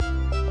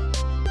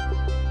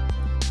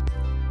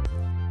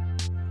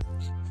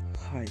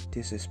Hi,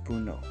 this is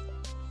Bruno.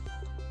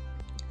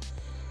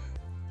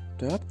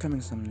 The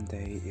upcoming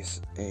Sunday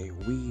is a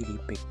really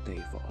big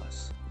day for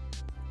us.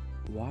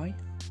 Why?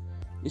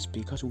 It's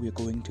because we are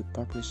going to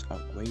publish a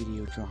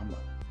radio drama.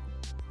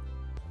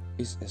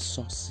 It's a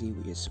short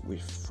series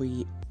with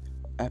 3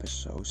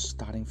 episodes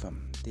starting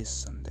from this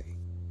Sunday.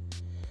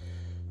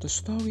 The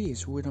story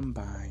is written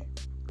by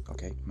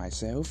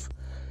myself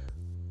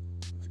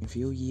a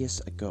few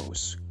years ago,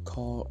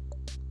 called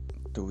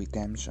The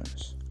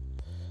Redemptions.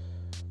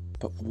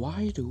 But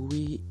why do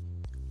we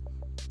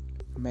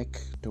make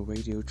the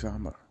radio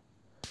drama?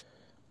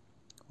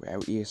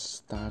 Well, it is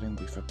starting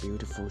with a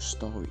beautiful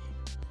story.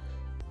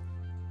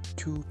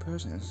 2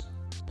 persons,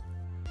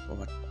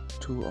 or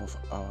 2 of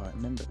our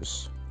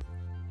members.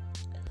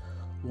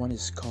 One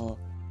is called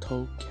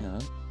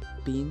Toka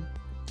Bean,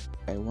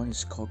 and one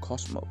is called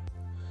Cosmo.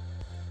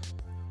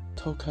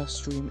 Toka's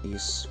dream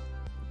is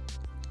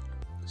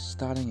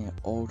starting an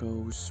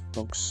auto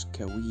sports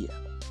career,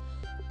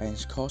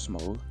 and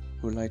Cosmo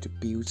would like to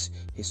build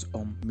his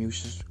own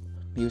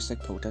music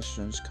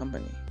productions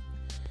company.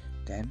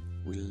 Then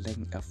we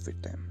link up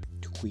with them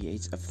to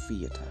create a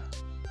theater.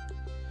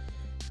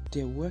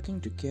 They are working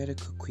together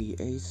to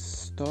create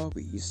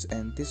stories,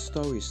 and this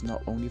story is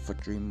not only for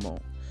Dream More,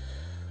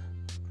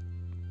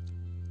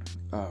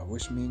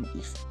 which means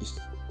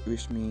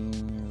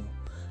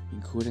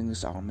including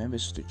our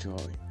members to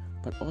join,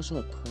 but also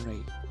a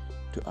play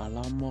to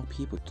allow more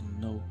people to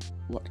know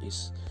what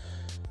is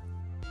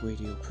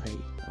radio play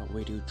or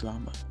radio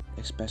drama,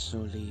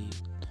 especially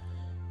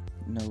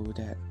know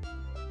that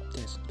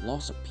there's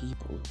lots of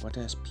people, but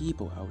there's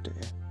people out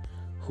there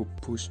who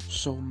push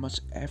so much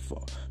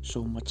effort,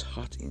 so much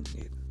heart in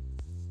it.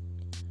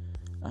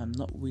 I'm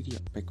not really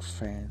a big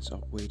fan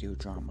of radio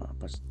drama,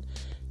 but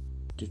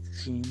the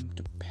dream,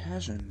 the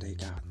passion they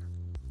got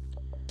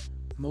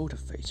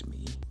motivates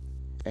me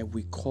and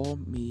recall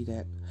me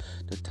that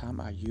the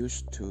time I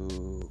used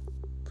to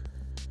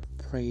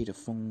play the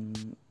phone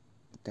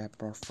that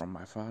bought from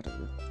my father,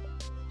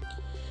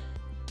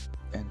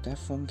 and that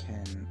phone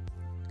can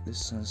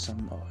listen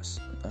some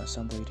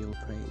radio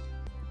play.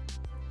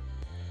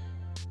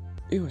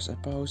 It was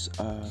about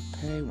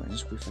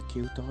parents with a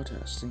cute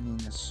daughter singing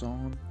a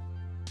song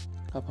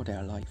about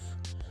their life.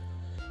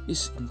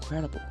 It's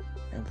incredible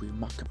and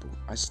remarkable.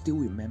 I still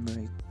remember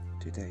it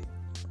today.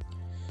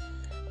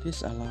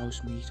 This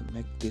allows me to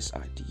make this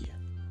idea.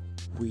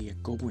 We are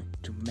going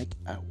to make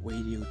a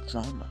radio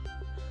drama.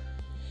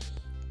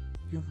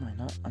 You might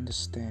not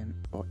understand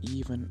or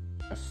even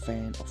a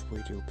fan of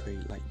radio play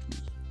like me,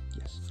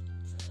 yes.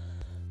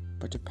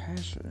 But the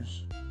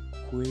passions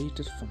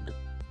created from the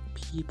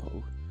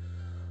people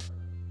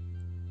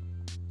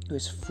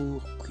is full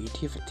of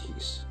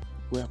creativities,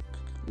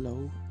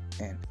 workload,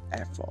 and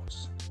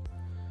efforts.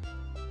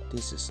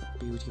 This is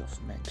the beauty of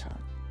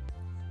mankind.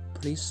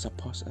 Please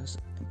support us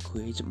and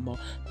create more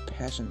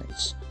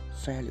passionate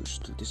values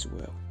to this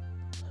world.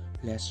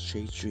 Let's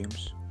chase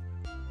dreams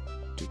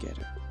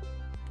together.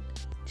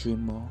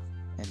 Dream more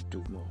and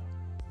do more.